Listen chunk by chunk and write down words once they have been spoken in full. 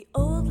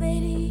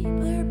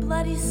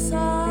we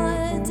saw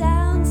her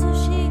down so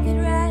she could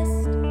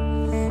rest.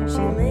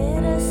 She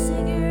lit a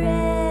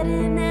cigarette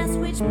and asked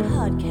which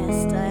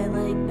podcast I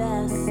like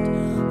best.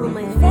 Well,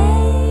 my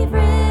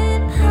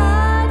favorite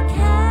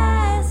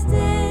podcast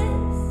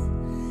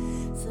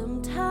is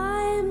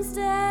Sometimes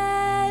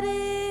Dad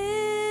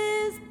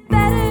is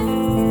Better.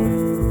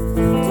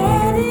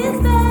 Dad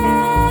is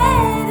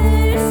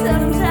better.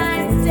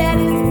 Sometimes Dad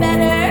is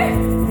better.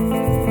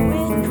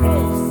 With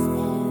Chris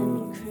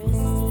and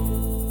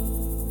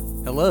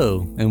Kristen.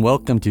 Hello, and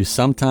welcome to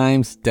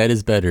Sometimes Dad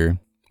is Better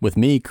with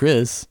me,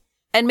 Chris.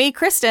 And me,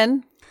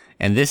 Kristen.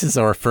 And this is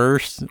our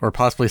first, or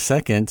possibly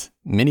second,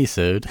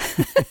 mini-sode.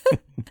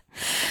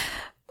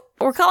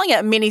 We're calling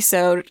it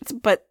mini-sode,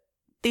 but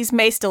these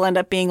may still end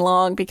up being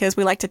long because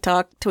we like to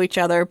talk to each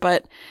other,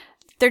 but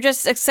they're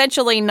just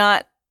essentially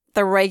not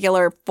the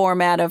regular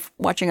format of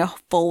watching a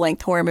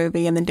full-length horror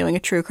movie and then doing a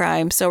true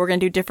crime. So we're going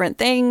to do different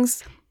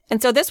things.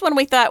 And so this one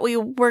we thought we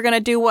were going to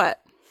do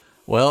what?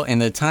 Well, in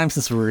the time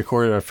since we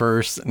recorded our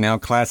first, now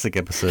classic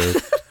episode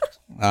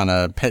on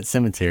a Pet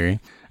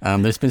Cemetery,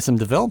 there's been some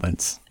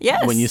developments.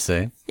 Yes. Wouldn't you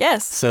say?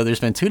 Yes. So there's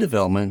been two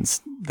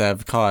developments that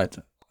have caught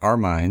our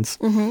minds.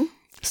 Mm-hmm.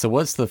 So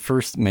what's the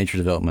first major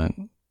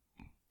development?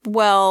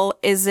 Well,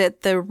 is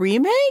it the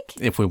remake?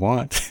 If we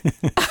want.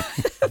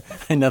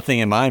 Nothing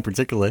in mind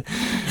particularly.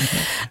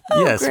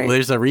 Oh, yes, great. well,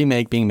 there's a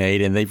remake being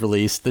made and they've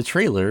released the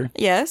trailer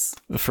Yes.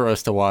 for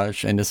us to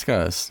watch and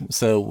discuss.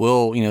 So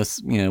we'll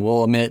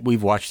admit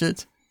we've watched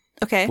it.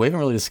 Okay. We haven't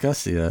really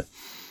discussed it yet.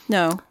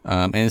 No.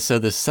 And so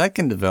the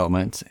second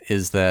development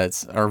is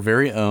that our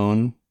very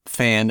own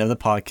fan of the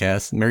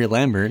podcast, Mary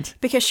Lambert,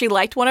 Because she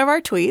liked one of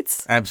our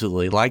tweets.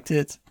 absolutely liked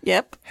it,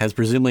 Yep. has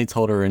presumably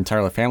told her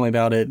entire family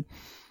about it,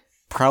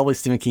 probably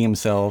Stephen King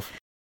himself,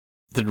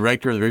 the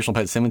director of the original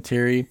Pet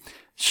Cemetery.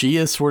 She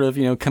has sort of,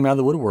 come out of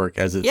the woodwork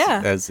as in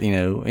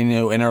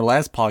our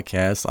last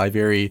podcast, I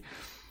very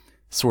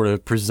sort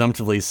of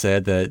presumptively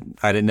said that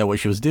I didn't know what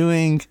she was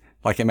doing.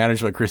 Like it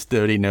matters what Chris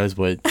Doty knows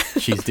what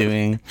she's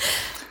doing.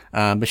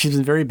 But she's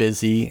been very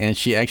busy, and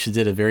she actually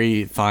did a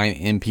very fine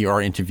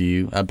NPR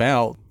interview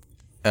about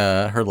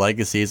her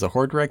legacy as a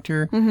horror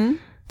director,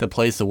 the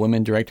place of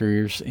women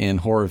directors in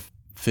horror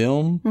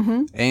film,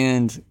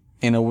 and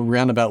in a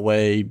roundabout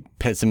way,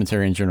 Pet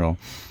Cemetery in general.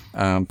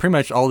 Pretty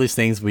much all these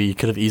things we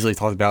could have easily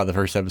talked about in the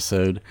first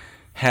episode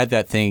had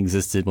that thing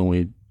existed when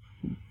we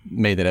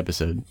made that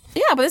episode.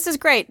 Yeah, but this is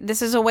great.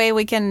 This is a way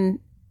we can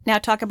now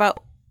talk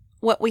about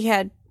what we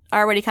had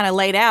already kind of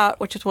laid out,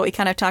 which is what we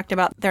kind of talked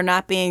about, there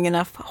not being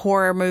enough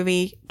horror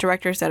movie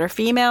directors that are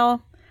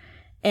female.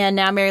 And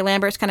now Mary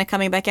Lambert's kind of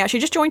coming back out. She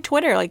just joined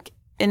Twitter like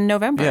in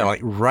November. Yeah, like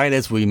right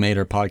as we made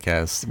our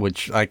podcast,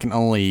 which I can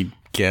only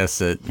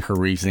guess at her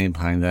reasoning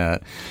behind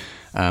that.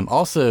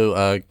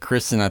 Also,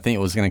 Kristen, I think,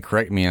 was going to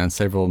correct me on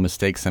several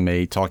mistakes I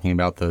made talking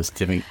about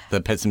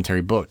the Pet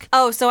Cemetery book.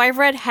 Oh, so I've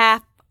read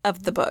half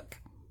of the book.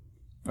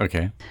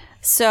 Okay.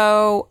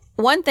 So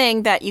one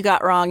thing that you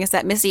got wrong is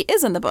that Missy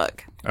is in the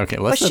book. Okay,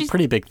 well, that's a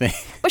pretty big thing.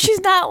 But she's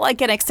not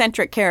like an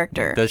eccentric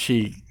character. Does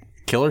she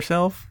kill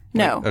herself?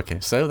 No. Like, okay,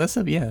 so that's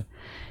yeah.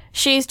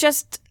 She's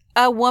just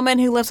a woman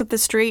who lives up the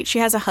street. She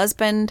has a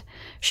husband.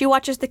 She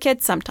watches the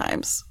kids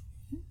sometimes.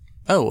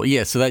 Oh,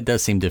 yeah, so that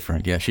does seem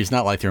different. Yeah, she's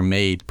not like their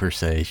maid per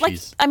se.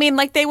 She's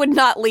Like they would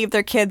not leave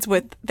their kids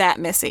with that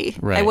Missy.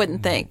 Right. I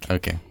wouldn't think.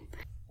 Okay.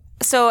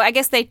 So I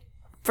guess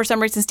for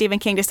some reason, Stephen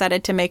King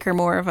decided to make her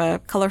more of a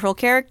colorful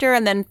character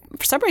and then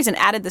for some reason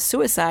added the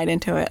suicide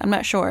into it. I'm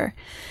not sure.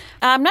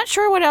 I'm not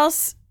sure what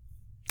else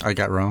I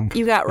got wrong.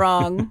 you got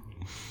wrong.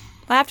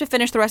 I have to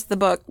finish the rest of the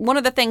book. One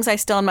of the things I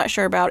still am not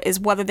sure about is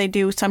whether they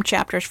do some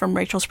chapters from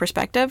Rachel's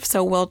perspective.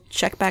 So we'll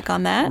check back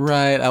on that.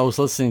 Right. I was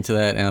listening to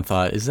that and I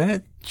thought, is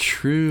that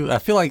true? I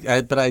feel like,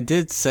 but I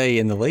did say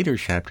in the later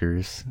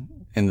chapters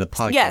in the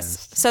podcast.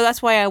 Yes. So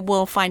that's why I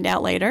will find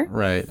out later.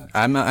 Right.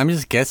 I'm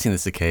just guessing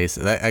it's the case.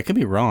 I could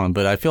be wrong,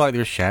 but I feel like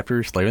there's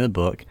chapters later in the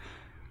book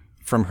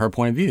from her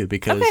point of view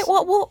because. Okay.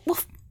 Well,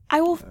 I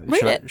will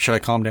read it. Should I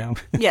calm down?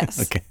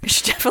 Yes. Okay. You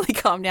should definitely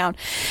calm down.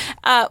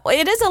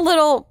 It is a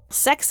little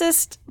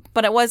sexist,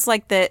 but it was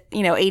like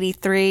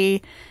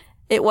 83.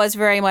 It was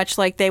very much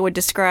like they would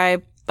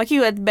describe, like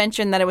you had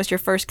mentioned that it was your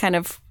first kind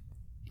of,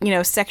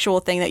 sexual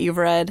thing that you've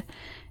read.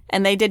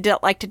 And they did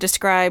like to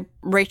describe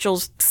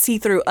Rachel's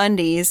see-through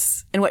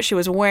undies and what she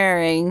was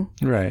wearing.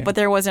 Right. But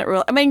there wasn't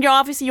real. I mean,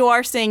 obviously you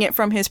are seeing it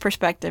from his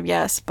perspective,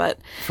 yes, but.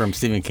 From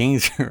Stephen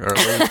King's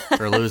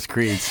or Louis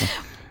Creed's.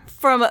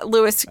 From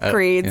Louis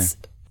Creed's.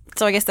 Yeah.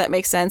 So I guess that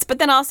makes sense. But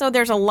then also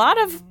there's a lot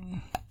of,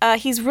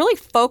 he's really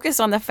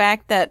focused on the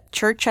fact that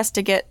Church has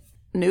to get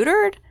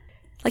neutered.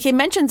 Like he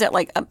mentions it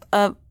like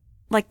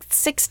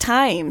 6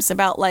 times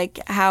about like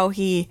how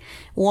he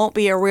won't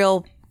be a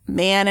real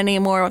man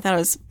anymore without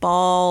his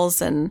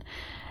balls. And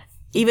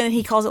even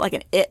he calls it like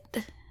an it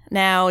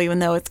now, even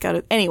though it's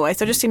got anyway.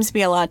 So it just seems to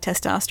be a lot of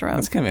testosterone.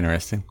 That's kind of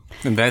interesting.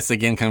 And that's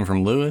again coming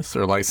from Louis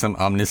or like some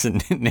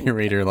omniscient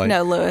narrator? Like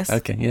No, Louis.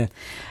 Okay, yeah.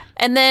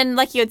 And then,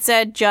 like you had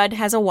said, Judd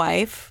has a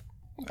wife.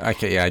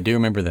 Okay, yeah, I do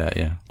remember that,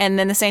 yeah. And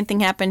then the same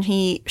thing happened.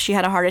 She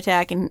had a heart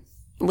attack, and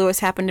Louis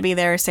happened to be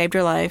there, saved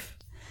her life.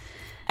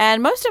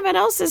 And most of it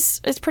else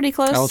is pretty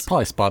close. I was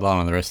probably spot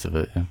on the rest of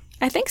it. Yeah.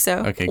 I think so.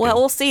 Okay, well, good.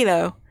 we'll see,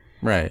 though.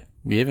 Right.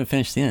 We haven't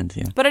finished the end.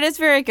 Yeah. But it is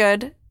very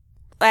good.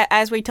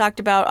 As we talked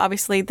about,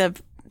 obviously, the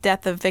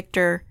death of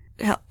Victor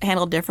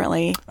handled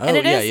differently. Oh,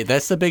 and yeah.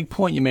 That's the big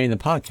point you made in the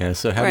podcast.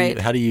 So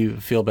how do you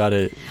feel about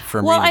it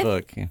from reading the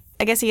book? Yeah.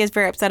 I guess he is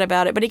very upset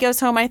about it. But he goes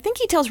home. I think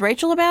he tells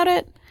Rachel about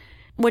it,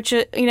 which,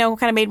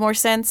 kind of made more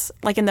sense.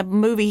 Like in the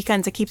movie, he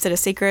kind of keeps it a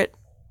secret.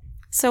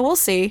 So we'll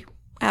see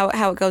how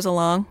it goes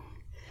along.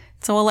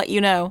 So we'll let you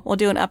know. We'll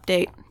do an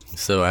update.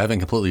 So I haven't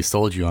completely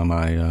sold you on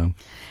my...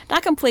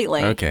 Not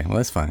completely. Okay, well,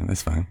 that's fine.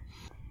 That's fine.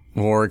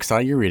 Well, we're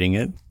excited you're reading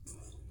it.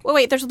 Well,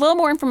 wait, there's a little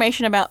more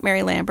information about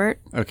Mary Lambert.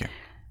 Okay.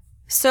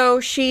 So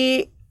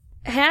she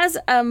has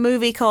a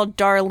movie called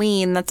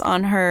Darlene that's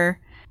on her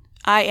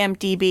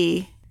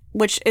IMDb,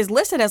 which is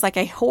listed as like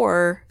a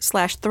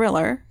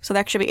horror/thriller. So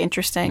that should be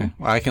interesting. Yeah.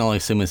 Well, I can only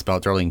assume it's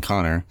about Darlene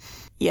Connor.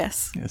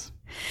 Yes. Yes.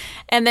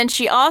 And then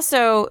she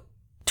also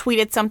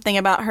tweeted something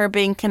about her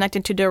being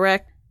connected to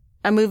direct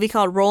a movie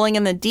called Rolling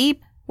in the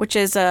Deep, which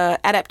is a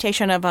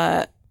adaptation of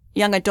a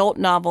young adult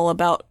novel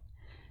about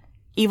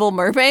evil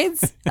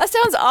mermaids. That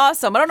sounds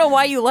awesome. I don't know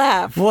why you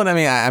laugh. Well, I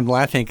mean, I'm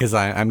laughing because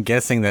I'm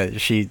guessing that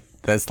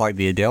that's like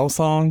the Adele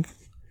song,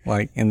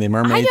 like in the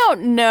Mermaids. I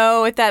don't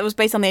know if that was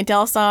based on the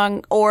Adele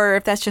song or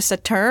if that's just a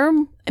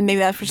term, and maybe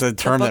that's the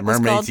term that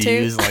mermaids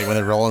use, like when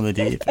they're rolling the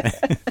deep.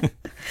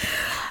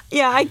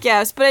 Yeah, I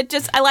guess, but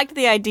I liked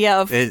the idea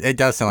of it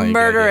does sound like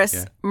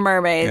murderous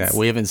mermaids. Yeah,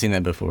 we haven't seen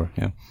that before.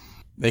 Yeah,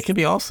 they could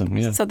be awesome.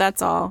 Yeah. So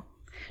that's all.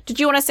 Did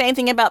you want to say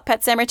anything about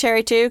Pet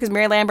Sematary too? Because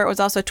Mary Lambert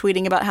was also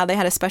tweeting about how they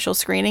had a special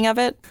screening of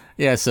it.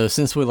 Yeah, so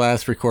since we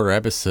last recorded our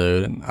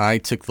episode, I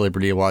took the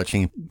liberty of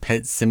watching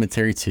Pet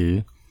Sematary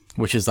 2,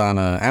 which is on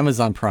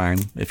Amazon Prime,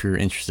 if you're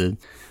interested,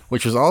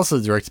 which was also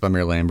directed by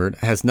Mary Lambert. It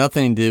has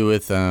nothing to do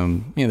with,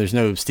 there's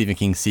no Stephen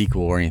King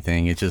sequel or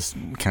anything. It's just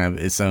kind of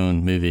its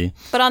own movie.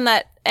 But on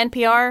that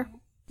NPR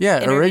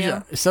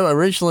So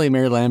originally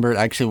Mary Lambert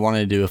actually wanted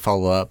to do a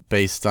follow-up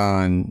based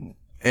on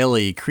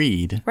Ellie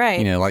Creed.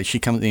 Right. Like she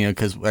comes,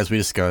 because as we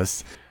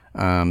discussed,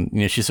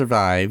 she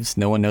survives.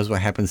 No one knows what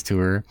happens to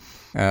her.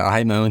 I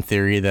had my own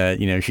theory that,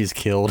 she's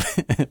killed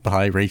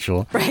by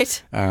Rachel.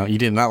 Right. You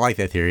did not like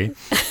that theory.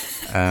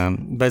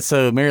 But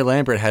so Mary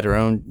Lambert had her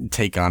own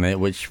take on it,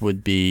 which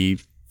would be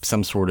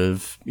some sort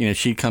of,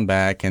 she'd come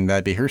back and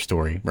that'd be her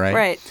story, right?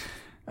 Right.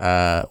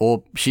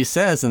 Well, she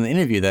says in the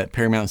interview that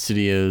Paramount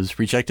Studios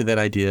rejected that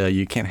idea.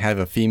 You can't have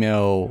a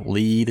female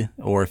lead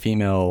or a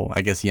female,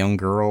 I guess, young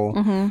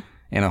girl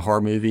in a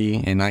horror movie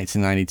in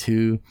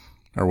 1992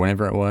 or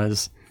whenever it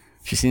was.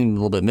 She seemed a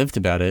little bit miffed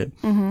about it.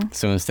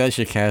 So instead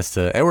she cast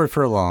Edward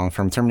Furlong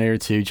from Terminator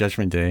 2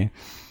 Judgment Day,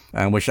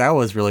 which I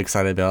was really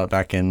excited about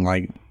back in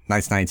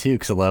 1992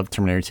 because I loved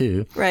Terminator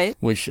 2. Right.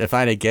 Which, if I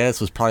had to guess,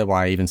 was probably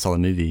why I even saw the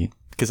movie.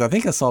 Because I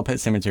think I saw Pet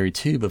Sematary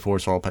 2 before I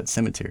saw Pet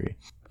Sematary.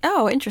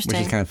 Oh, interesting.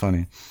 Which is kind of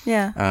funny.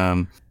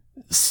 Yeah.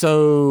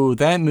 So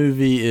that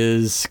movie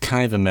is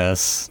kind of a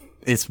mess.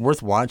 It's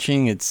worth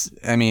watching.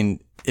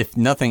 If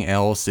nothing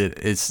else,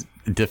 it's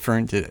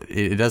different.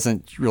 It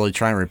doesn't really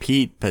try and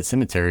repeat Pet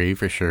Sematary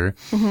for sure.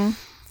 It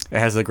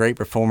has a great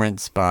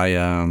performance by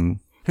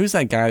who's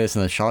that guy that's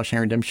in the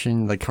Shawshank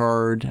Redemption, the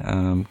card?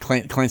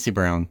 Clancy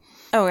Brown.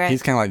 Oh, right.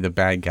 He's kind of like the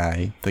bad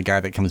guy, the guy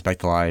that comes back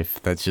to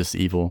life. That's just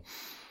evil.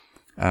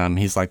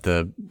 He's like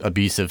the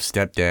abusive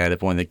stepdad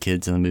of one of the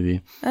kids in the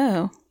movie.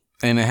 Oh.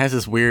 And it has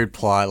this weird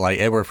plot, like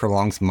Edward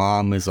Furlong's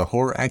mom is a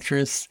horror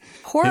actress.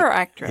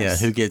 Actress? Yeah,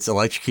 who gets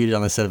electrocuted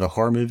on the set of a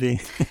horror movie.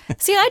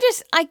 See, I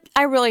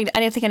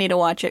didn't think I need to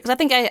watch it. Because I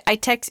think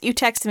you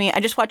texted me,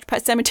 I just watched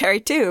Pet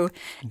Sematary 2.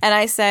 And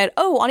I said,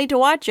 oh, I need to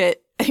watch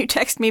it. And you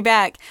text me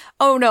back,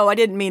 oh, no, I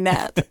didn't mean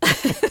that.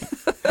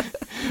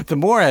 The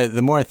more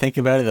I think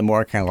about it, the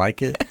more I kind of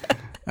like it.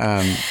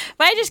 But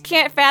I just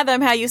can't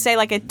fathom how you say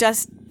it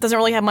just doesn't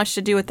really have much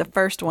to do with the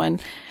first one.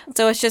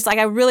 So it's just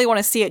I really want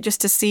to see it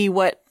just to see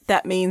what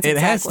that means. It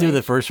has to do with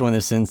the first one in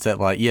the sense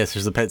that yes,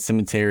 there's a pet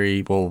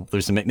cemetery. Well,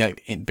 there's a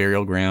McNutt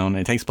burial ground.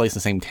 It takes place in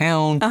the same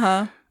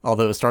town.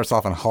 Although it starts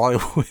off in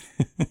Hollywood.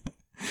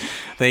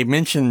 They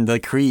mentioned the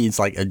Creeds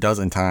a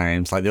dozen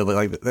times.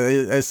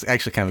 It's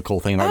actually kind of a cool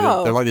thing.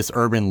 They're like this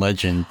urban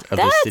legend of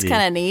the city. That's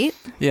kind of neat.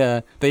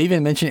 Yeah, they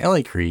even mentioned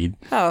Ellie Creed.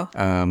 Oh.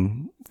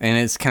 And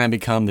it's kind of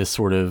become this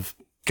sort of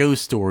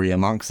ghost story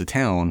amongst the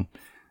town.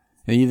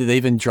 And they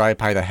even drive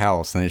by the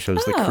house and it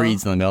shows the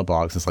Creeds in the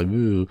mailbox. It's like,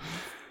 ooh.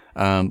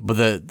 But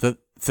the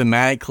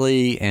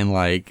thematically and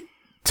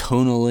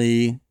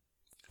tonally,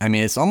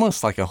 it's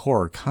almost like a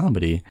horror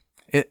comedy.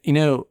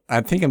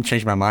 I think I'm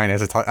changing my mind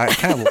as I talk. I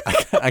kind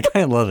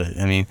of love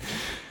it.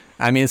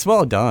 It's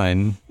well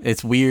done.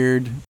 It's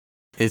weird.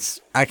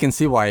 I can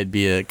see why it'd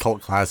be a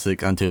cult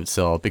classic unto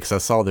itself because I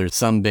saw there's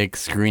some big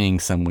screening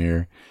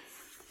somewhere.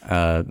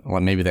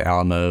 Like maybe the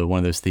Alamo, one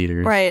of those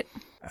theaters. Right.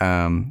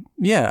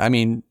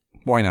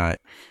 Why not?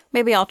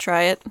 Maybe I'll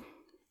try it.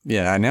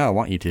 Yeah, I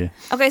want you to.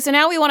 Okay, so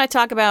now we want to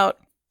talk about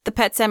the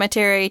Pet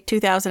Sematary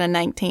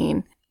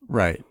 2019.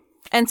 Right.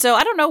 And so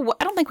I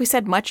don't think we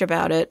said much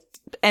about it.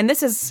 And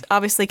this is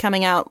obviously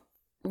coming out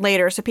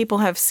later, so people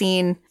have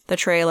seen the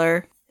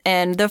trailer.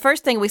 And the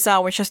first thing we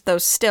saw was just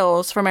those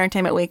stills from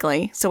Entertainment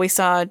Weekly. So we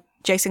saw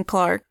Jason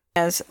Clarke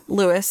as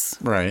Lewis.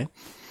 Right.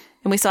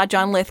 And we saw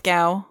John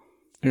Lithgow.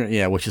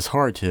 Yeah, which is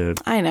hard to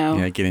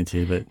get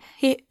into, but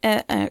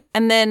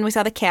and then we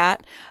saw the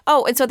cat.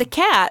 Oh, and so the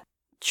cat,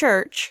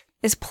 Church,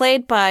 is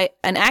played by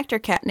an actor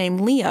cat named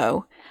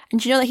Leo.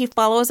 And do you know that he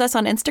follows us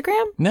on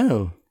Instagram?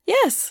 No.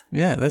 Yes.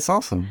 Yeah, that's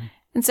awesome.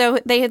 And so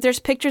there's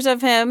pictures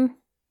of him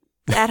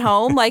at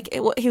home, like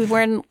he was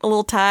wearing a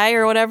little tie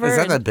or whatever. Is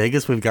that the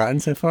biggest we've gotten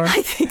so far?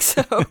 I think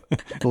so.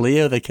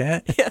 Leo the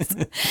cat? Yes.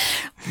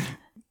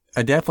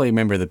 I definitely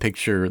remember the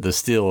picture, the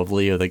still of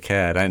Leo the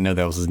cat. I didn't know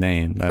that was his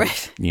name.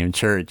 Right.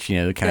 Church,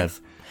 kind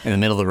of in the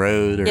middle of the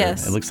road. Or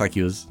yes. It looks like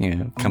he was,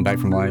 come back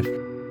from life.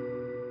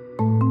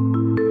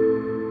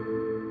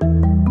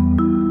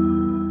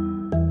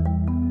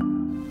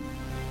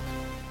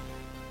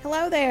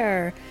 Hello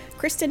there.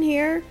 Kristen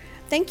here.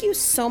 Thank you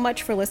so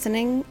much for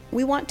listening.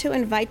 We want to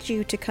invite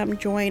you to come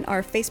join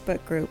our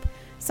Facebook group.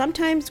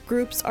 Sometimes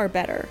groups are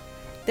better.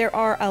 There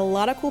are a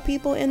lot of cool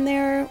people in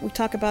there. We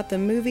talk about the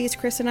movies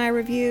Chris and I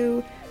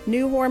review,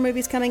 new horror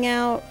movies coming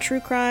out,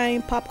 true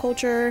crime, pop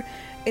culture.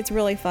 It's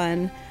really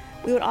fun.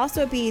 We would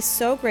also be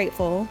so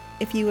grateful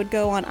if you would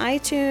go on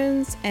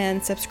iTunes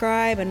and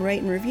subscribe and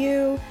rate and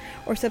review,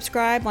 or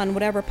subscribe on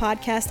whatever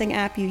podcasting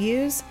app you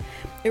use.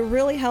 It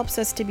really helps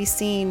us to be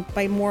seen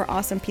by more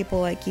awesome people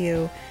like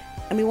you,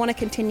 and we want to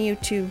continue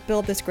to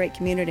build this great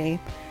community.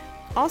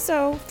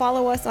 Also,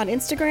 follow us on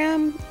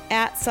Instagram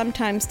at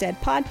Sometimes Dead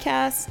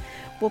Podcasts.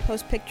 We'll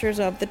post pictures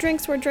of the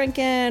drinks we're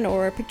drinking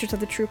or pictures of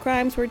the true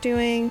crimes we're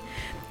doing.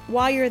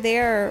 While you're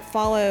there,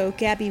 follow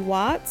Gabby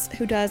Watts,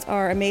 who does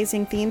our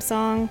amazing theme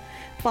song.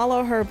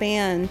 Follow her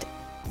band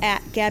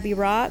at Gabby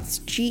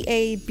Rotts,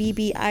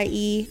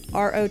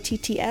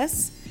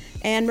 GABBIEROTTS.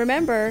 And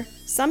remember,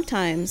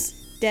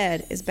 sometimes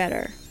dead is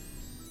better.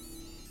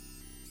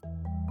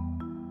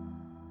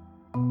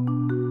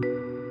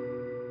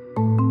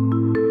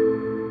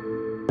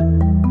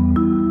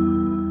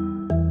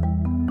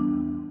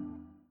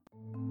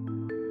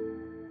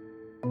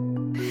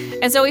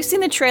 And so we've seen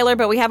the trailer,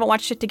 but we haven't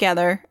watched it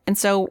together. And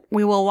so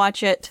we will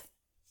watch it.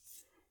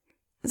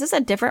 Is this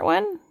a different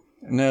one?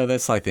 No,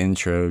 that's like the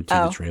intro to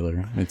the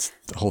trailer. It's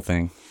the whole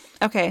thing.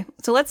 Okay,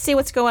 so let's see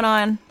what's going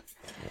on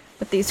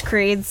with these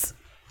creeds.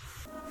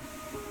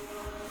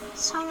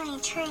 So many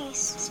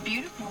trees. It's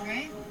beautiful,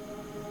 right?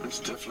 It's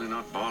definitely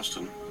not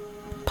Boston.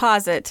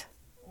 Pause it.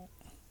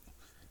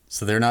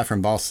 So they're not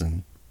from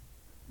Boston.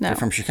 No. They're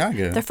from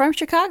Chicago. They're from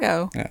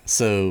Chicago. Yeah.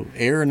 So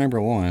error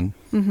number 1.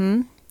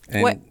 Mm-hmm.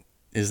 And what?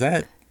 Is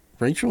that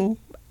Rachel?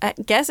 I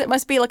guess it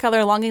must be like how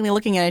they're longingly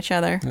looking at each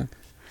other. Yeah.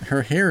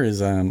 Her hair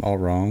is all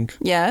wrong.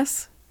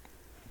 Yes.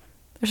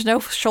 There's no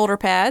shoulder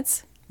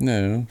pads.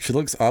 No. She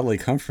looks oddly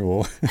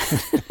comfortable.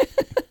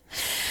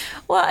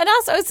 Well, and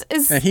also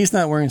and he's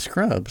not wearing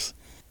scrubs.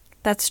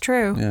 That's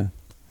true. Yeah.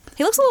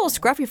 He looks a little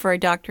scruffy for a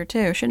doctor,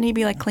 too. Shouldn't he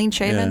be, like,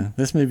 clean-shaven? Yeah.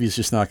 This movie's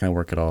just not going to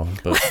work at all.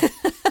 But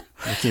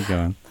we'll keep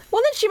going.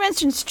 Well, then she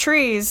mentions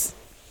trees.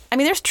 I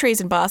mean, there's trees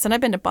in Boston.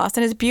 I've been to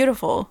Boston. It's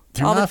beautiful.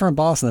 They're not from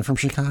Boston. They're from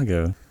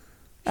Chicago.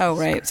 Oh,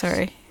 right.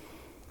 Sorry.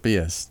 But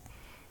yes.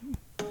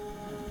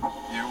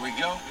 Here we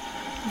go.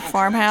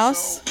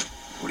 Farmhouse. So,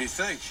 what do you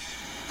think?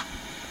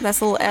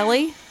 That's little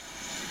Ellie.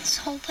 This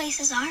whole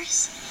place is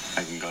ours?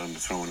 I even got him to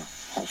throw in a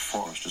whole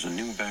forest as a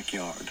new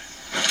backyard.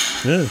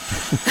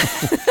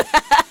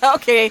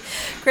 Okay.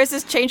 Chris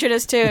is changing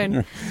his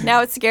tune.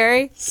 Now it's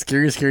scary.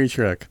 Scary, scary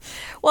truck.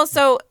 Well,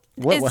 so...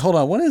 Hold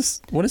on. What is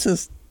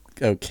this?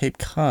 Oh, Cape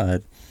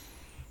Cod.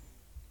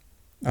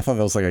 I thought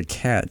that was like a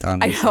cat. I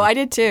know, I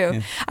did too.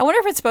 Yeah. I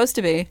wonder if it's supposed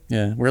to be.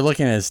 Yeah, we're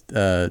looking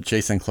at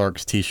Jason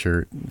Clarke's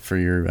T-shirt for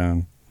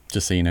your,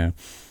 just so you know.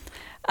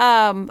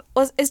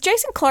 Is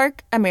Jason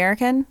Clarke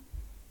American?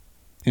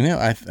 You know,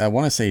 I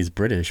want to say he's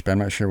British, but I'm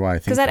not sure why I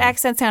think. Because that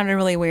accent sounded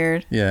really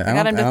weird. Yeah, I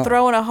got him to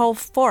throw in a whole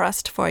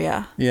forest for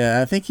you.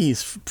 Yeah, I think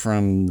he's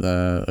from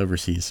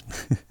overseas.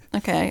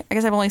 Okay, I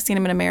guess I've only seen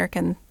him in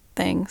American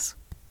things.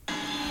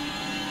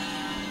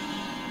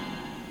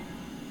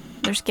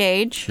 There's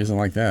Gage. He doesn't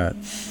like that.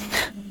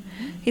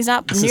 He's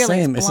not it's nearly the same.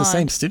 as blonde. It's the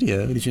same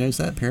studio. Did you notice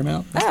that?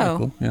 Paramount. That's kinda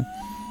cool. Yeah.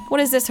 What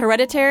is this?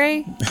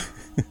 Hereditary?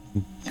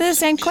 It's the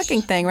same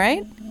clicking thing,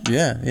 right?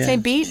 Yeah.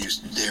 Same beat. They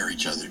used to dare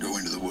each other to go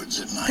into the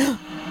woods at night.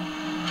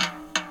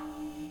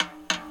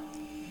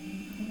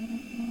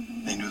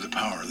 They knew the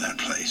power of that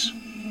place.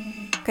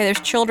 Okay, there's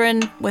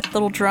children with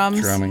little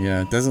drums. Drumming,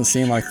 yeah. It doesn't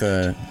seem like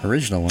the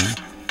original one.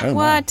 Oh,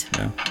 what? My.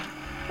 Yeah.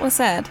 What's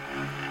that?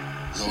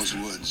 Those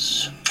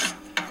woods.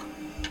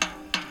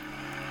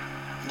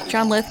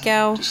 John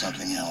Lithgow. To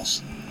something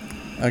else.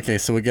 Okay,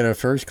 so we get our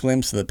first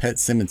glimpse of the pet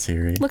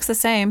cemetery. Looks the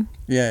same.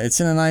 Yeah, it's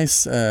in a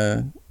nice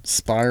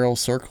spiral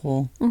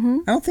circle. Mm-hmm.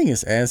 I don't think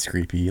it's as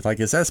creepy. Like,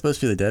 is that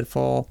supposed to be the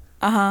deadfall?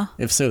 Uh-huh.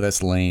 If so,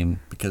 that's lame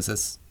because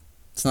it's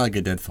not a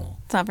good deadfall.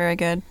 It's not very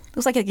good.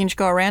 Looks like you can just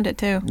go around it,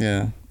 too.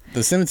 Yeah.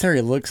 The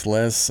cemetery looks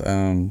less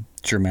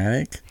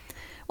dramatic.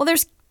 Well,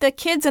 there's the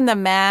kids in the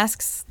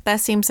masks. That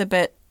seems a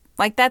bit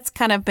Like, that's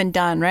kind of been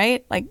done,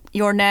 right? Like,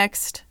 You're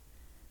Next.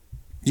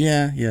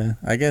 Yeah.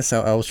 I guess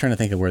I was trying to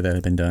think of where that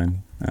had been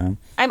done.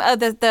 I'm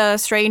the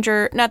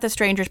Stranger, not the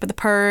Strangers, but the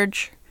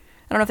Purge.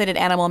 I don't know if they did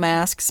Animal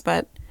Masks,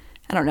 but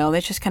I don't know.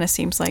 It just kind of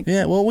seems like...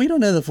 Yeah, well, we don't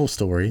know the full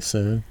story,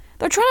 so...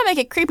 They're trying to make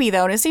it creepy,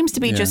 though, and it seems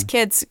to be just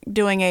kids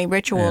doing a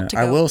ritual to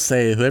go... I will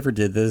say, whoever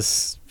did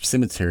this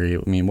cemetery,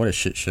 I mean, what a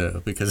shit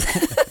show, because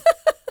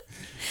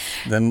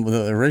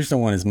the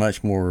original one is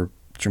much more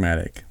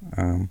dramatic.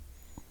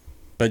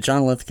 But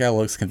John Lithgow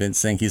looks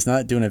convincing. He's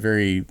not doing a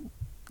very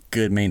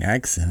good main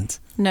accent.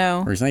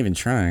 No. Or he's not even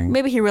trying.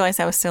 Maybe he realized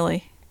that was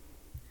silly.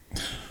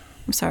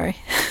 I'm sorry.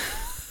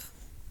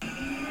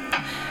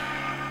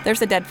 There's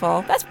the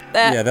deadfall.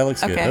 Yeah, that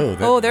looks good.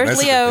 Okay. There's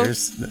Leo.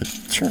 There's the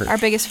church. Our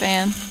biggest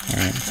fan. All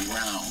right. The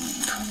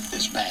ground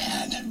is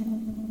bad.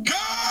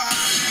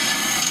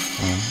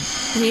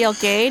 Did he yell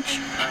Gage?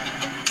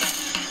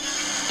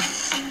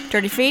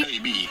 Dirty Feet?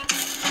 Maybe.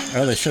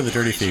 Oh, they show the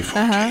dirty feet.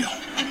 Uh-huh.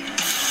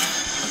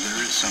 But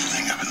there is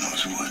something up in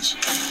those woods.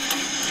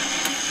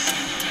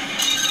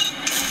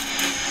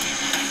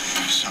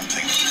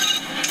 Something.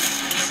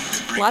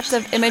 Lots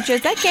of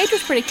images. That Gage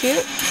was pretty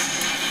cute.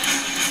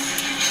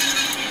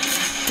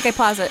 Okay,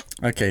 pause it.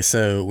 Okay,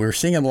 so we're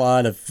seeing a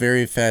lot of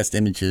very fast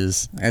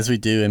images, as we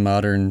do in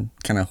modern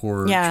kind of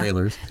horror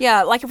trailers.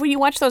 Yeah, like when you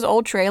watch those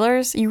old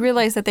trailers, you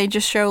realize that they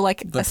just show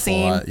like The a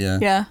scene. plot, yeah.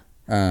 Yeah.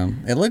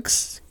 It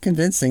looks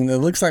convincing. It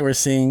looks like we're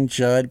seeing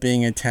Judd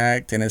being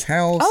attacked in his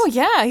house. Oh,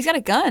 yeah, he's got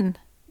a gun.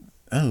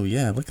 Oh,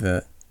 yeah, look at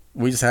that.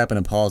 We just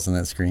happen to pause on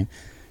that screen.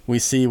 We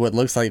see what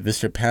looks like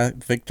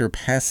Victor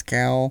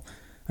Pascal,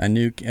 a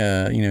new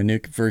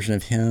version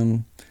of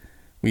him.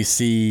 We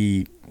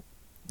see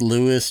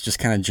Lewis just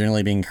kind of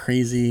generally being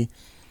crazy.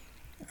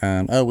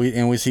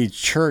 We see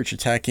Church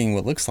attacking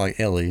what looks like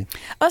Ellie.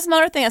 Oh, that's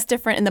another thing that's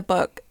different in the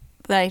book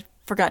that I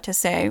forgot to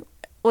say,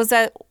 was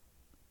that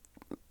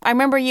I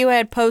remember you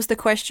had posed the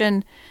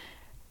question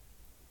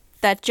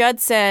that Judd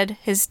said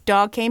his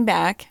dog came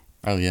back.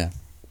 Oh, yeah.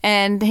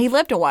 And he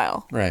lived a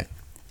while. Right.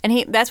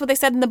 And that's what they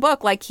said in the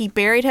book. Like, he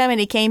buried him and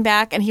he came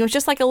back and he was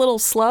just like a little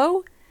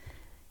slow,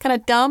 kind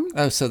of dumb.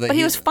 Oh, so that but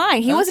he was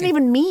fine. He wasn't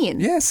even mean.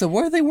 Yeah, so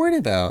what are they worried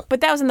about? But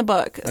that was in the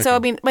book. Okay. So, I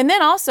mean, and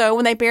then also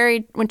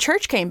when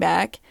Church came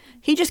back,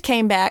 he just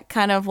came back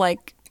kind of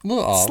like a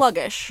little off.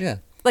 Sluggish. Yeah.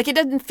 Like, it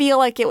didn't feel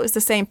like it was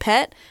the same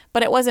pet,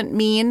 but it wasn't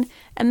mean.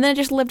 And then it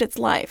just lived its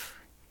life.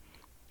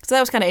 So that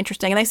was kind of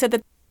interesting. And they said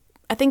that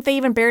I think they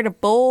even buried a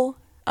bull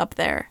up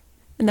there.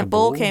 And the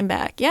bull came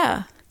back.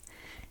 Yeah.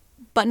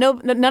 But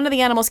none of the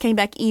animals came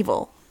back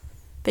evil.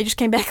 They just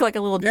came back like a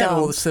little dumb. Yeah,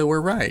 well, so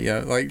we're right. Yeah,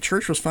 like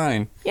Church was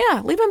fine.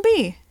 Yeah, leave him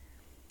be.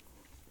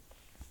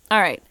 All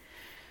right.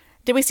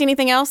 Did we see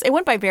anything else? It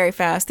went by very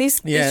fast.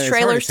 These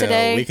trailers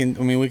today. We can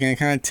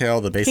kind of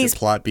tell the basic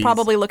plot beats.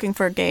 Probably looking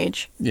for a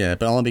Gage. Yeah,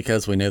 but only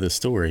because we know the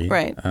story.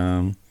 Right.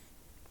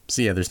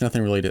 So yeah, there's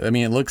nothing really to. I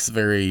mean, it looks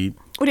very.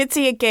 We did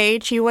see a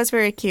Gage. He was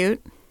very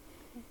cute.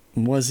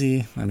 Was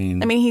he? I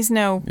mean, he's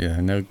no.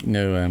 Yeah,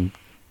 no.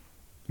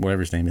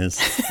 Whatever his name is.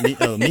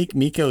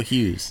 Miko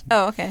Hughes.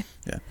 Oh, okay.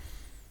 Yeah.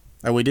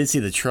 Oh, we did see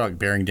the truck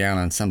bearing down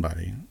on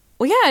somebody.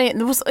 Well, yeah,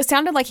 it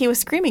sounded like he was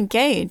screaming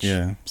Gage.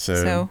 Yeah.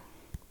 So.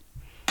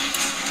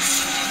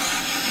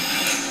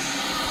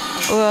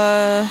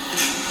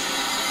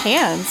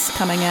 Hands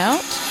coming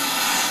out.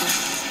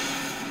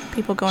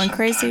 People going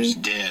crazy.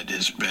 Dead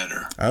is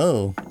better.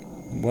 Oh,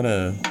 what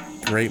a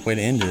great way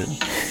to end it.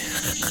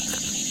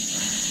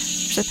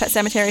 There's a Pet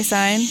Cemetery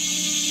sign.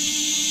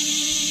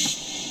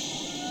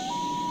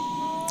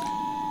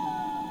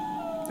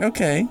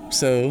 Okay,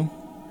 so.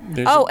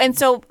 And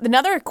so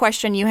another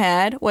question you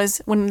had was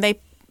when they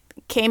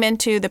came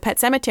into the Pet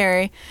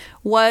Cemetery,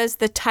 was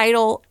the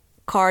title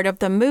card of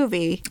the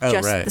movie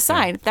the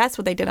sign? Right. That's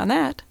what they did on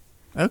that.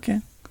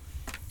 Okay.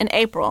 In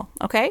April,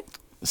 okay?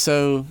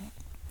 So,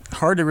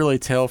 hard to really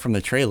tell from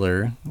the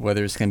trailer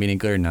whether it's going to be any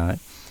good or not.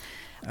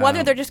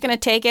 Whether they're just going to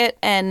take it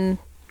and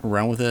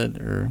run with it,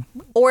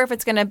 or if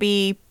it's going to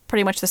be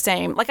pretty much the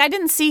same. Like, I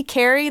didn't see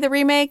Carrie, the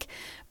remake,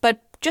 but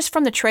just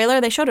from the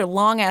trailer, they showed a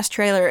long-ass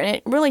trailer, and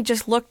it really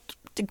just looked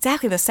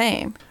exactly the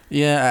same.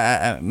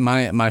 Yeah,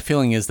 my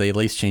feeling is they at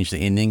least changed the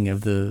ending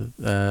of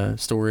the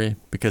story,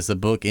 because the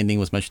book ending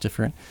was much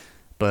different.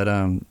 But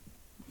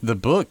the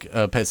book,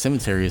 Pet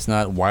Sematary, is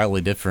not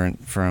wildly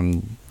different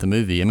from the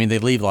movie. I mean, they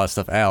leave a lot of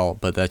stuff out,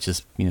 but that's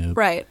just,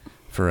 right.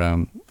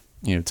 For,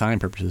 time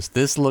purposes.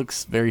 This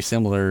looks very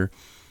similar,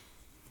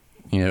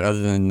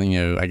 other than,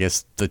 I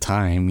guess the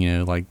time,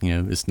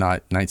 it's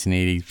not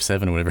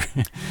 1987 or whatever.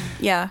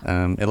 Yeah.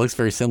 It looks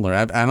very similar.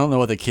 I don't know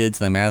what the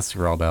kids in the mask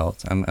are all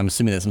about. I'm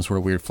assuming that's some sort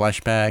of weird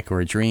flashback or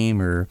a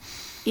dream or...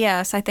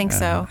 Yes, I think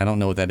so. I don't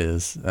know what that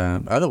is.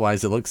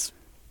 Otherwise, it looks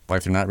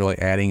like they're not really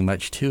adding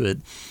much to it.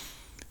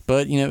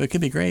 But, it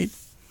could be great.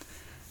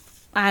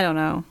 I don't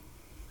know.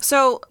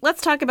 So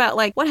let's talk about,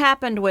 what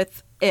happened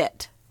with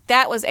it.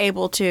 That was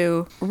able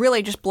to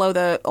really just blow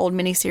the old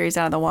miniseries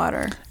out of the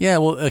water. Yeah,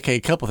 well, okay,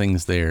 a couple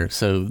things there.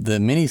 So the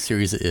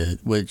miniseries It,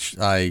 which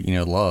I,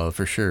 love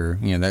for sure.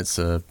 That's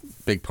a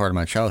big part of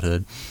my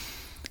childhood.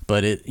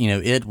 but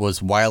it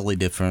was wildly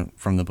different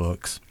from the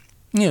books.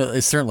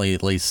 It's certainly,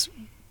 at least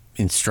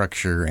in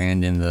structure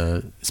and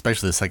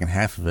especially the second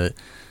half of it,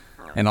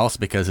 and also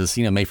because it's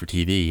made for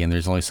TV and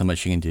there's only so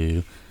much you can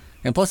do,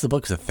 and plus the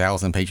book is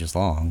 1,000 pages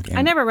long.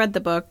 I never read the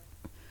book.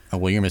 Oh,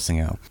 well, you're missing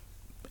out.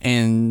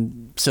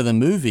 And so the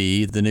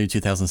movie, the new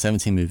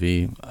 2017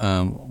 movie,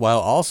 while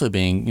also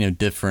being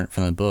different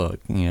from the book,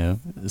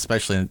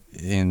 especially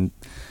in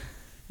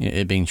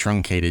it being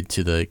truncated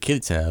to the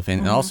kids have,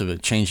 and also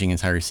changing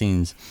entire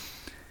scenes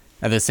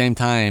at the same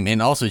time,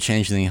 and also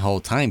changing the whole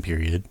time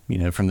period,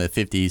 from the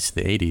 50s to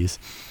the 80s,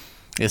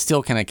 it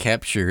still kind of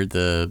captured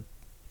the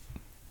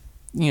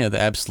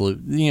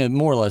absolute,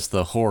 more or less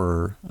the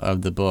horror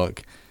of the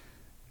book.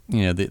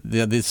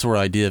 This sort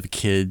of idea of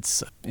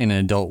kids in an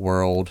adult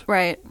world,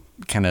 right?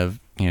 Kind of,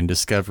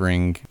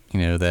 discovering,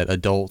 that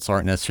adults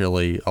aren't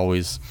necessarily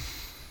always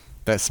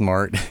that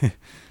smart.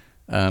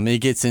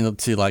 It gets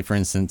into, like, for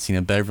instance,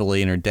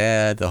 Beverly and her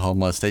dad, the whole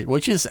molestation,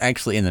 which is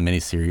actually in the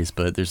miniseries,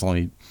 but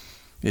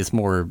it's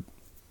more,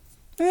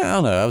 I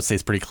don't know, I would say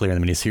it's pretty clear in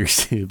the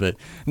miniseries too, but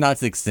not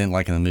to the extent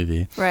like in the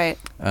movie. Right.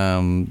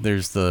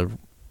 There's the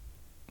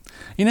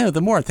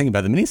more I think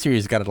about it, the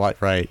miniseries got it a lot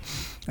right.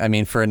 I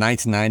mean, for a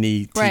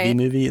 1990 TV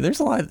movie,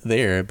 there's a lot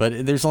there,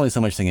 but there's only so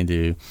much they can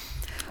do.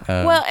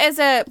 But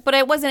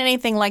it wasn't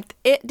anything like,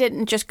 it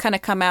didn't just kind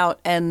of come out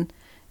and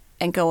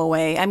go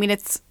away. I mean,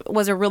 it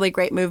was a really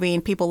great movie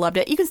and people loved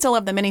it. You can still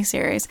love the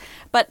miniseries,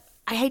 but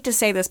I hate to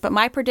say this, but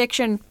my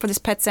prediction for this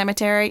Pet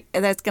Sematary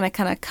is that it's going to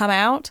kind of come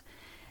out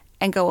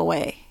and go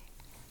away.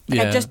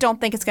 I just don't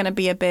think it's going to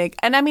be a big,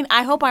 and I mean,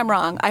 I hope I'm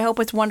wrong. I hope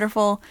it's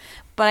wonderful,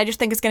 but I just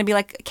think it's going to be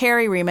like a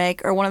Carrie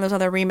remake or one of those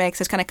other remakes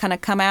that's going to kind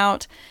of come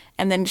out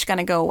and then just going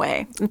to go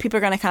away. And people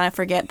are going to kind of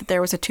forget that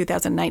there was a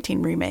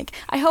 2019 remake.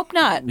 I hope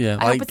not. Yeah,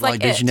 I hope it's like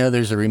did you know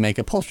there's a remake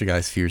of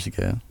Poltergeist a few years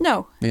ago?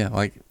 No. Yeah,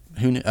 like,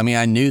 who knew? I mean,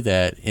 I knew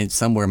that it's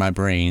somewhere in my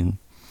brain,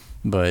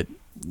 but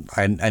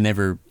I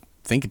never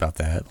think about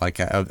that. Like,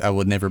 I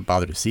would never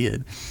bother to see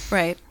it.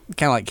 Right.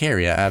 Kind of like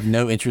Carrie. I have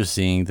no interest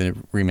in the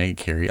remake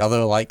of Carrie,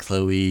 although I like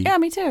Chloe. Yeah,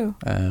 me too.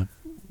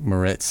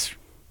 Moretz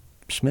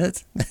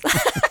Schmidt.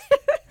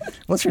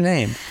 What's her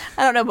name?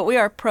 I don't know, but we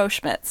are pro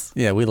Schmitz.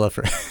 Yeah, we love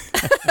her.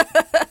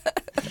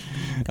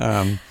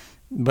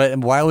 But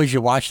why would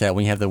you watch that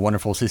when you have the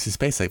wonderful Sissy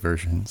Spacek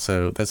version?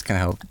 So that's kind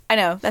of how... I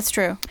know, that's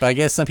true. But I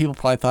guess some people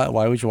probably thought,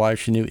 why would you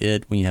watch the new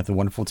It when you have the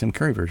wonderful Tim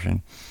Curry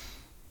version?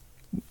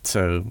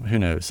 So who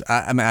knows?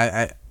 I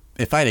mean,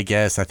 if I had to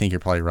guess, I think you're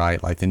probably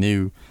right. Like, the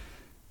new...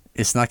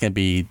 It's not going to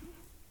be...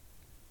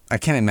 I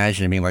can't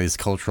imagine it being like this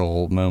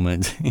cultural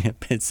moment in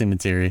Pet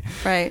Sematary.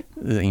 Right.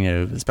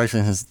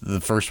 Especially since the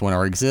first one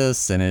already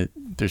exists and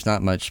there's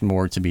not much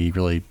more to be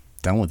really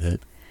done with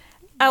it.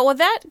 Well,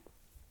 that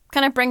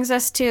kind of brings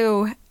us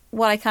to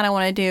what I kind of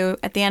want to do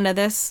at the end of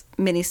this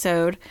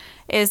mini-sode,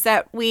 is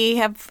that we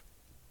have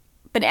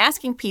been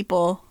asking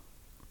people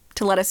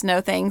to let us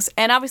know things.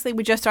 And obviously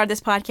we just started this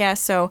podcast,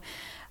 so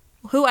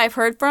who I've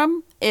heard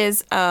from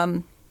is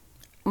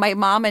my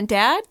mom and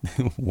dad.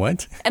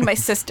 What? And my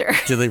sister.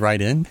 Did they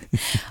write in?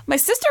 My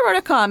sister wrote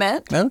a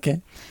comment.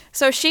 Okay.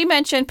 So she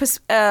mentioned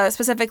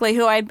specifically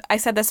who I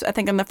said this, I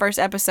think, in the first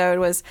episode,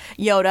 was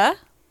Yoda.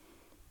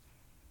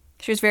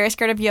 She was very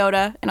scared of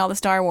Yoda and all the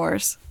Star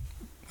Wars.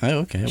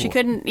 Oh, okay. She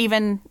couldn't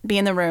even be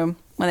in the room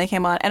when they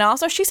came on. And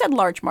also, she said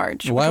Large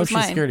Marge. Why was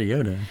she scared of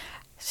Yoda?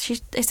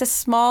 It's a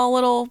small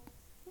little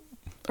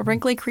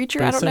wrinkly creature.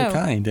 But I don't know. He's so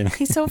kind.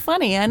 He's so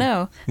funny. I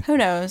know. Who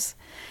knows?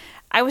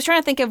 I was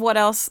trying to think of what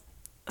else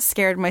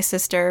scared my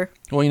sister.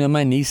 Well,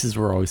 my nieces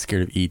were always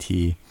scared of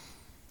E.T.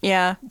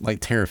 Yeah. Like,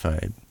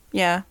 terrified.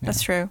 Yeah,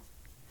 that's true.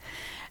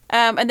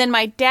 And then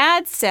my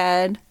dad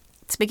said,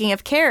 speaking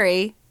of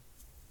Carrie,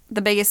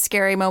 the biggest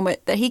scary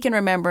moment that he can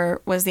remember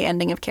was the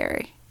ending of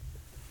Carrie.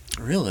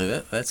 Really?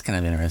 That's kind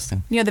of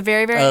interesting. The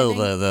very, very ending?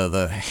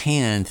 The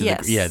hand.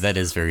 Yes. Yeah, that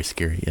is very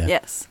scary. Yeah.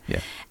 Yes. Yeah.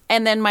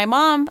 And then my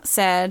mom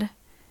said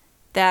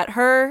that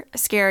her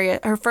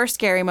first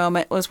scary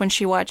moment was when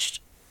she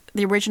watched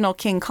the original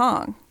King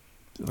Kong.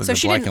 The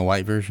black and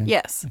white version?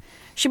 Yes.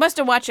 She must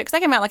have watched it, because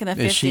that came out like in the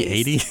 50s. Is she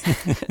 80?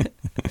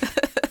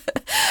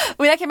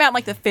 I mean, that came out in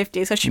like the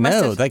 50s, so she must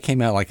have... No, that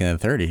came out like in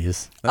the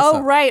 30s. That's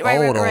right.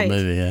 Old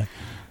movie, yeah.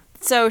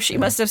 So she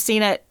must have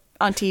seen it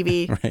on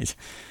TV. Right.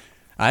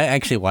 I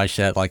actually watched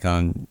that like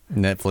on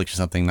Netflix or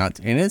something, and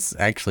it's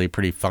actually a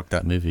pretty fucked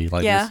up movie.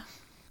 Like, yeah.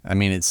 I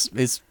mean, it's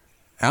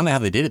I don't know how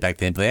they did it back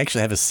then, but they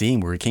actually have a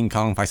scene where King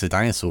Kong fights a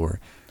dinosaur.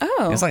 Oh.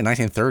 And it's like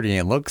 1930,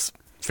 and it looks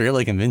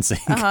fairly convincing.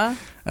 Uh-huh.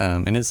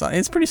 And it's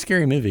a pretty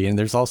scary movie, and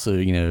there's also,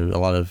 a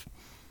lot of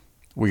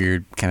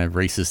weird kind of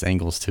racist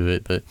angles to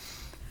it, but...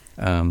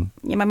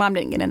 Yeah, my mom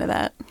didn't get into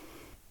that.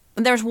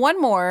 There's one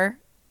more.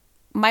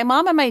 My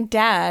mom and my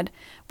dad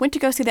went to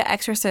go see The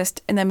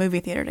Exorcist in the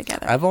movie theater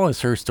together. I've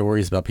always heard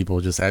stories about people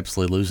just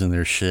absolutely losing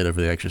their shit over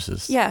The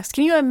Exorcist. Yes.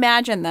 Can you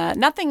imagine that?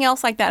 Nothing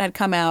else like that had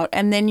come out,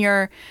 and then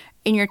you're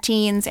in your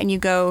teens and you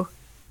go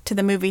to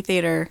the movie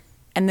theater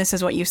and this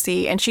is what you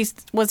see. And she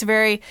said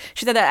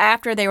that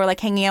after they were like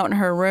hanging out in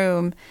her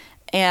room,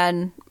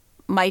 and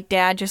my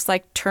dad just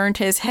like turned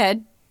his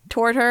head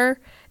toward her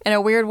in a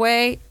weird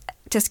way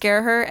to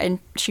scare her, and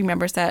she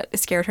remembers that it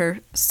scared her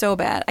so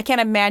bad. I can't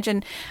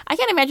imagine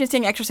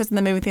seeing Exorcist in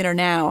the movie theater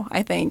now.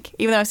 I think,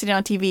 even though I was sitting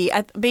on TV,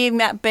 being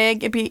that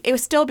big, it would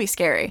still be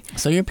scary.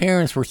 So your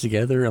parents were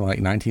together in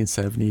like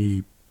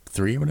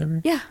 1973 or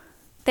whatever? Yeah,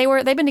 they've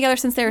been together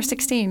since they were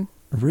 16.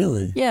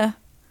 Really? Yeah.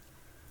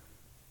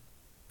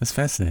 That's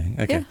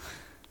fascinating. Okay.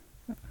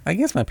 Yeah. I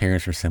guess my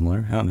parents were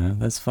similar. I don't know.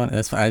 That's fun.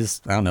 That's fun. I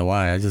don't know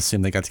why. I just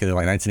assumed they got together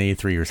like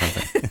 1983 or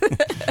something.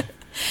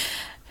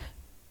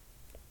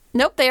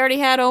 Nope, they already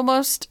had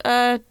almost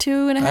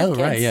 2.5 kids. Oh,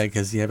 right, yeah,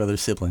 because you have other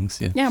siblings.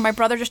 Yeah. Yeah, my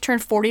brother just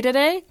turned 40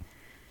 today,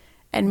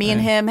 and me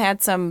and him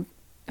had some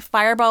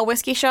Fireball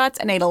whiskey shots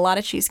and ate a lot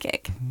of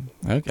cheesecake.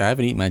 Okay, I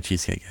haven't eaten my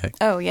cheesecake yet.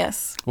 Oh,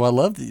 yes. Well, I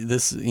love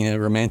this,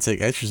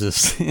 romantic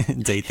Exorcist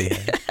date they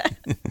had.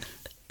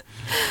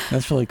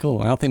 That's really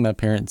cool. I don't think my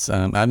parents.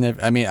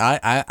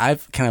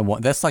 I've kind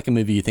of. That's like a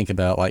movie you think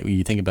about, like when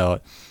you think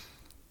about.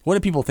 What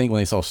did people think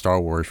when they saw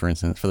Star Wars, for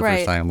instance, for the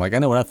first time? Like, I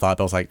know what I thought.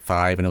 I was like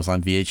 5, and it was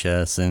on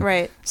VHS,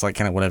 and it's like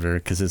kind of whatever,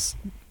 because it's,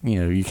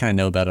 you kind of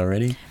know about it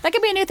already. That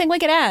could be a new thing we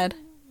could add.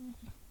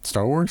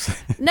 Star Wars?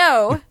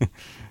 No,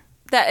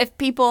 that if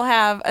people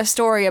have a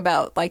story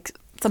about like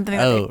something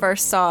that they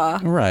first saw,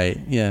 right?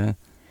 Yeah,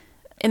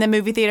 in the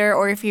movie theater,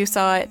 or if you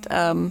saw it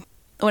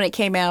when it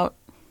came out.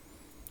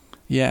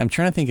 Yeah, I'm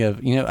trying to think of.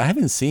 I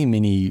haven't seen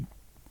many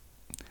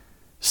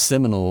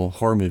seminal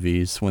horror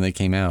movies when they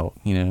came out.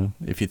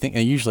 If you think,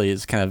 usually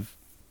it's kind of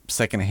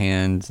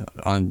secondhand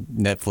on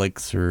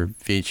Netflix or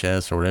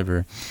VHS or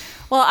whatever.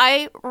 Well,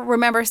 I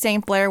remember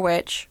seeing Blair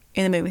Witch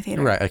in the movie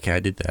theater. Right. Okay,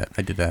 I did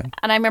that.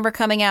 And I remember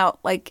coming out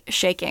like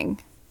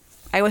shaking.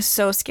 I was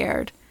so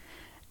scared.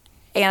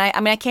 And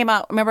I came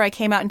out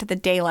into the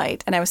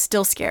daylight and I was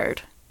still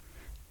scared.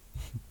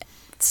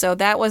 So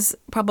that was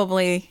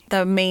probably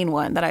the main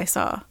one that I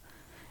saw.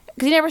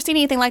 Because you never seen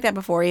anything like that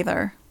before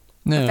either.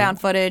 No. The found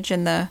footage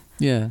and the...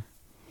 Yeah.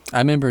 I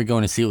remember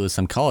going to see it with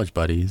some college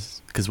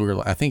buddies because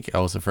I think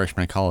I was a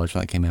freshman in college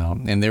when it came out.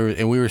 And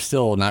we were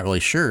still not really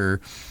sure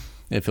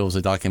if it was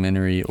a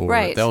documentary or...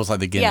 Right. That was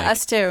like the gimmick. Yeah,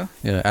 us too.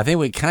 Yeah, I think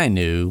we kind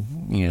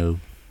of knew,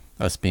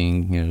 us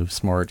being,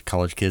 smart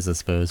college kids, I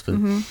suppose. But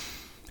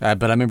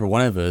but I remember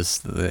one of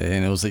us,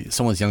 and it was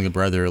someone's younger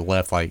brother,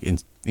 left like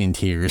in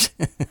tears.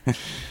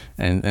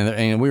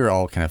 and we were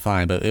all kind of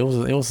fine, but it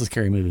was a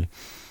scary movie.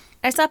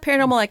 I saw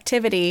Paranormal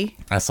Activity.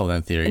 I saw that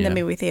in theater. In the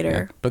movie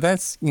theater. Yeah. But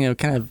that's,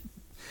 kind of,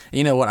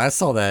 what I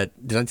saw that.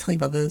 Did I tell you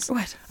about this?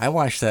 What? I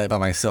watched that by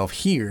myself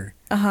here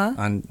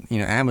on,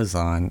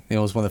 Amazon. It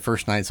was one of the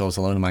first nights I was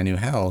alone in my new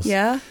house.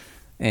 Yeah.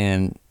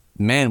 And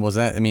man, was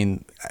that,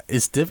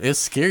 it's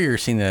scarier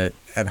seeing that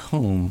at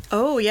home.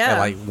 Oh, yeah. At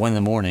like 1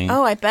 a.m.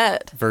 Oh, I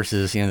bet.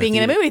 Versus, being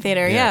in a movie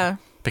theater, yeah.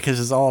 Because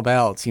it's all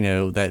about,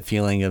 that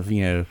feeling of,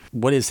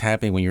 what is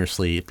happening when you're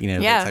asleep,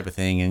 that type of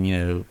thing.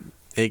 And,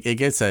 it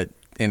gets that.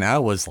 And I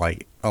was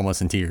like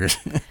almost in tears.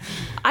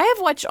 I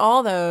have watched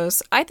all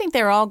those. I think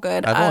they're all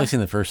good. I've only seen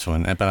the first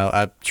one, but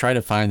I tried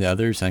to find the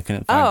others and I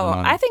couldn't find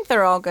them. I think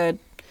they're all good.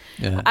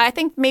 Yeah. I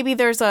think maybe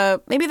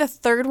the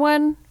third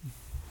one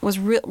was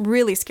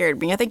really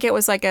scared me. I think it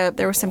was like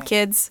there were some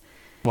kids.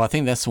 Well, I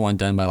think that's the one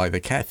done by like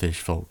the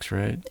Catfish folks,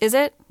 right? Is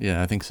it?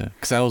 Yeah, I think so.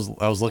 Because I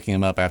was looking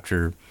them up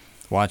after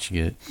watching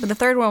it. But the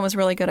third one was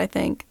really good, I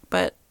think.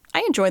 But I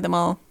enjoyed them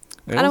all.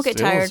 I don't get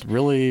tired. It was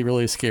really,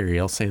 really scary.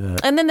 I'll say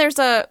that. And then there's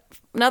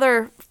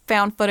another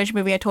found footage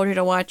movie I told you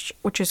to watch,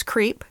 which is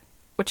Creep,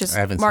 which is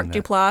Mark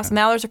Duplass.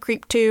 Now there's a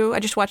Creep 2.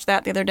 I just watched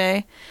that the other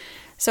day.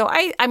 So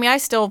I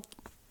still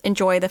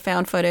enjoy the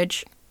found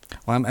footage.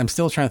 Well, I'm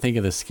still trying to think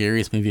of the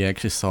scariest movie I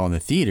actually saw in the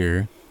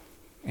theater,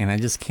 and I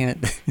just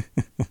can't.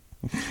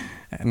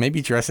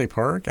 Maybe Jurassic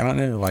Park. I don't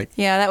know.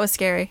 Yeah, that was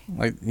scary.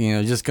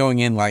 Just going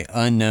in like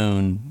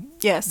unknown.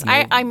 Yes,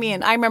 I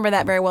remember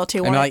that very well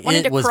too.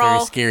 It was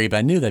very scary, but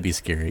I knew that'd be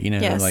scary.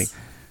 Yes.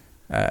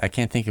 I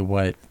can't think of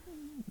what.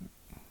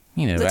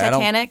 The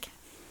Titanic.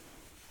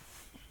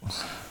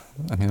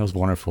 It was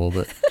wonderful,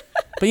 but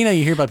you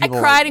hear about people.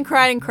 I cried and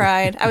cried and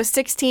cried. I was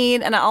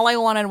 16, and all I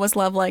wanted was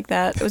love like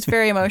that. It was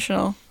very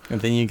emotional. And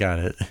then you got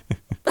it.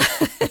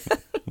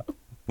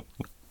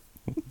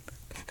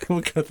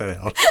 We'll cut that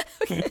out.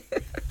 Okay.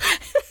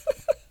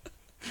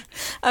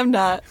 I'm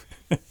not.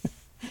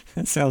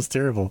 That sounds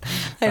terrible.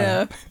 I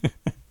know.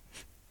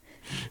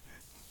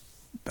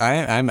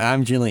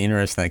 I'm genuinely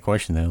interested in that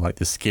question though. Like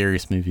the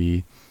scariest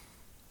movie.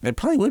 It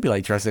probably would be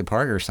like Jurassic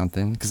Park or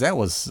something, because that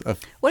was a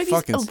what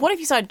if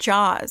you saw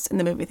Jaws in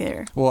the movie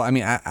theater? Well,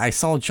 I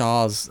saw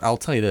Jaws. I'll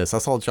tell you this. I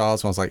saw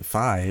Jaws when I was like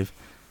 5.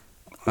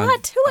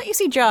 What? Who let you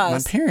see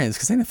Jaws? My parents,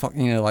 because they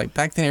didn't like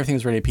back then everything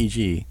was rated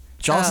PG.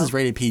 Jaws is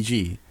rated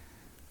PG.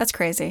 That's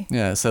crazy.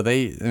 Yeah, so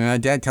my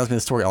dad tells me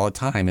the story all the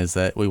time, is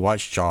that we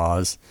watched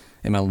Jaws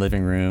in my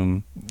living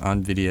room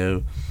on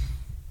video,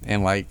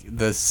 and like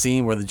the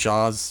scene where the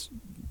Jaws,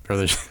 or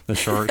the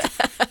shark,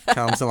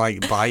 comes and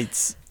like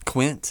bites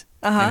Quint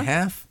in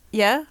half.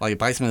 Yeah. Like it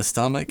bites him in the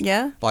stomach.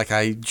 Yeah. Like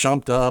I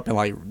jumped up and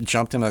like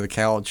jumped him on the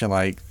couch and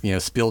like,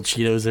 spilled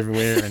Cheetos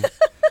everywhere. And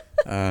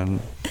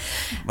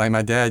Like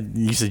my dad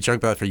used to joke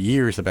about it for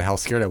years about how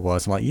scared I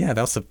was. I'm like, yeah,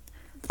 that's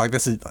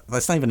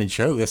not even a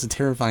joke. That's a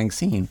terrifying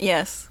scene.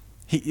 Yes.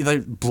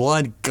 Like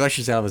blood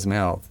gushes out of his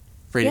mouth.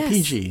 Rated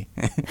PG.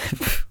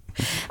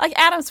 Like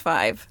Adam's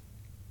 5.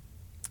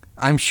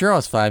 I'm sure I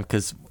was 5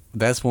 because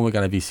that's when we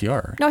got a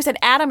VCR. No, I said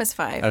Adam is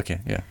 5. Okay,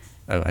 yeah.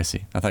 Oh, I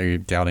see. I thought you were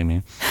doubting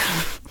me.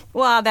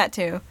 Well, that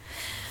too.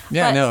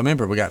 Yeah, no,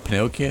 remember, we got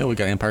Pinocchio, we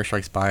got Empire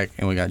Strikes Back,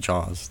 and we got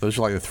Jaws. Those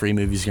are like the 3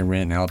 movies you can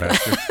rent in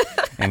Alabaster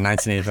in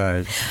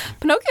 1985.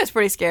 Pinocchio's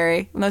pretty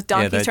scary when those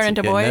donkeys turn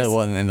into boys. No, it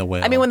wasn't in the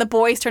whale. I mean, when the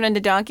boys turn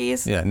into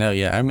donkeys. Yeah, no,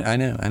 yeah, I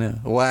know.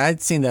 Well,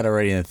 I'd seen that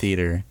already in the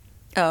theater.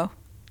 Oh.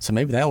 So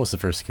maybe that was the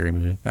first scary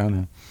movie. I don't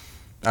know.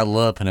 I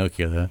love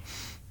Pinocchio, though.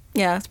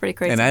 Yeah, it's pretty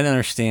crazy. And I didn't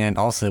understand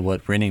also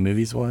what renting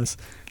movies was.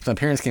 So my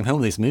parents came home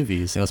with these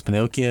movies. It was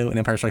Pinocchio and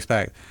Empire Strikes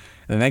Back.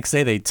 And the next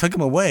day they took them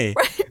away.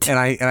 Right. And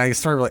I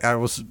started like I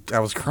was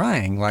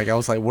crying. Like I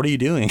was like, "What are you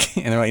doing?"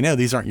 And they're like, "No,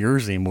 these aren't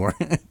yours anymore."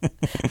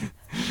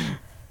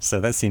 So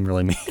that seemed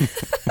really mean.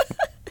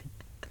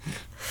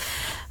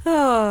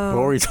 Oh.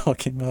 What were we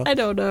talking about? I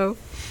don't know.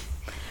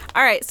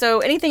 All right. So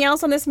anything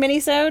else on this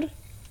mini-sode?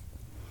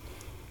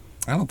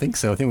 I don't think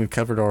so. I think we've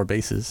covered all our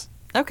bases.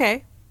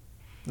 Okay.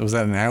 Was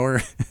that an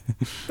hour?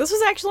 This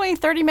was actually only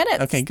 30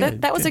 minutes. Okay,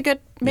 good. That was a good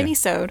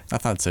mini-sode. I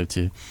thought so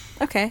too.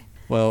 Okay.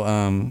 Well,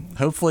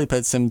 hopefully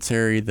Pet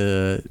Sematary,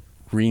 the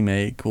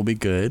remake, will be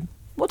good.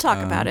 We'll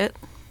talk about it.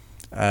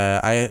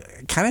 I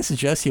kind of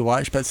suggest you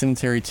watch Pet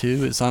Sematary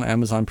 2. It's on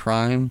Amazon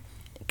Prime.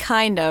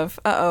 Kind of.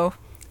 Uh-oh.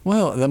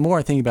 Well, the more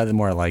I think about it, the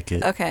more I like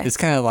it. Okay. It's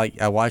kind of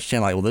like I watched it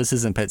and like, well, this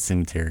isn't Pet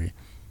Sematary.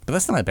 But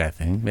that's not a bad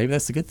thing. Maybe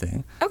that's a good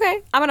thing.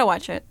 Okay. I'm going to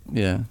watch it.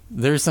 Yeah.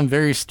 There's some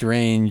very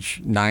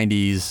strange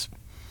 90s,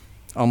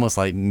 almost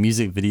like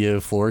music video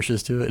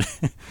flourishes to it.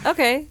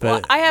 Okay. But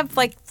well, I have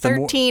like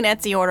 13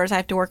 Etsy orders I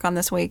have to work on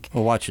this week.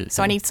 Well, watch it.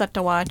 So I need stuff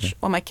to watch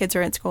while my kids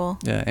are in school.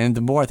 Yeah, and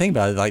the more I think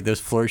about it, like those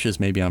flourishes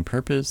may be on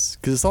purpose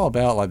because it's all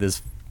about like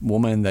this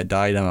woman that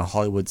died on a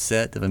Hollywood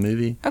set of a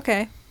movie.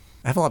 Okay.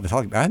 I have a lot to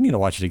talk about. I need to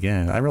watch it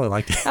again. I really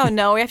liked it. Oh,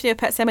 no. We have to do a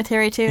Pet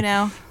Sematary too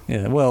now.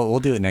 Yeah, well, we'll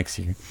do it next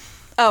year.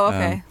 Oh,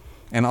 okay.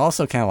 And I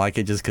also kind of like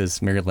it just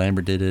because Mary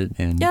Lambert did it.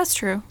 And, Yeah, that's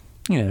true.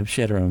 you know,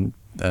 she had her own.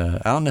 I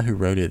don't know who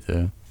wrote it, though.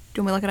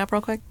 Do you want me to look it up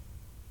real quick?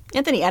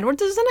 Anthony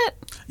Edwards is in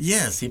it?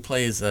 Yes, he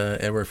plays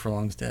Edward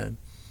Furlong's dad.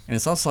 And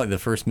it's also like the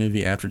first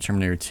movie after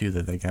Terminator 2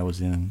 that guy was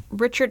in.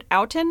 Richard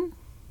Oughton?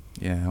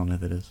 Yeah, I don't know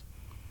who that is.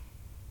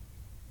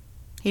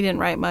 He didn't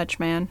write much,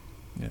 man.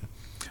 Yeah.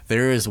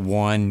 There is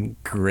one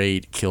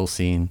great kill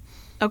scene.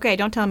 Okay,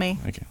 don't tell me.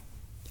 Okay.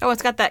 Oh,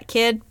 it's got that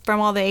kid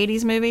from all the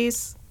 80s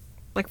movies?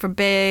 Like from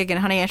Big and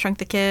Honey, I Shrunk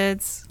the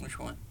Kids. Which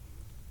one?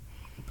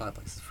 He probably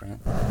plays his friend.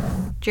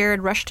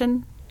 Jared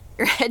Rushton.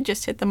 Your head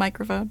just hit the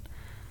microphone.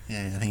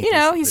 Yeah, I think You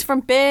know, he's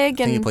from Big I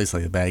think he and... plays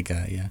like the bad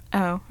guy, yeah.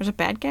 Oh, there's a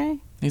bad guy?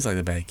 He's like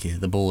the bad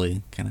kid, the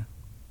bully, kind of.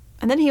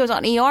 And then he was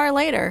on ER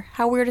later.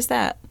 How weird is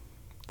that?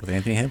 With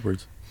Anthony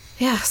Edwards.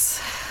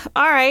 Yes.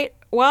 All right.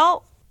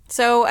 Well,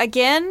 so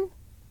again,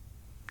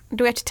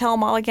 do we have to tell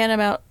them all again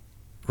about...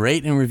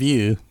 Rate and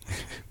review.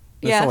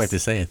 That's all I have to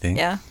say, I think.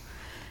 Yeah.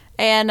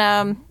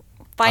 And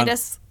find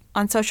us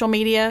on social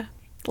media.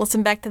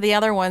 Listen back to the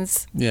other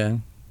ones. Yeah.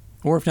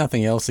 Or if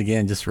nothing else,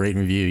 again, just rate and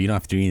review. You don't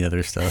have to do any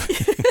other stuff.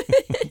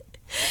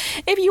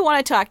 If you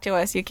want to talk to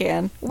us, you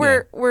can.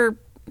 We're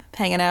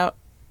hanging out.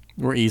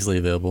 We're easily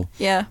available.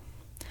 Yeah.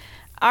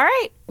 All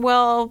right.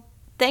 Well,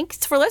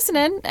 thanks for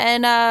listening,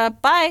 and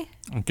bye.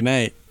 Good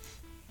night.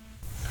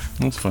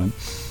 That was fun.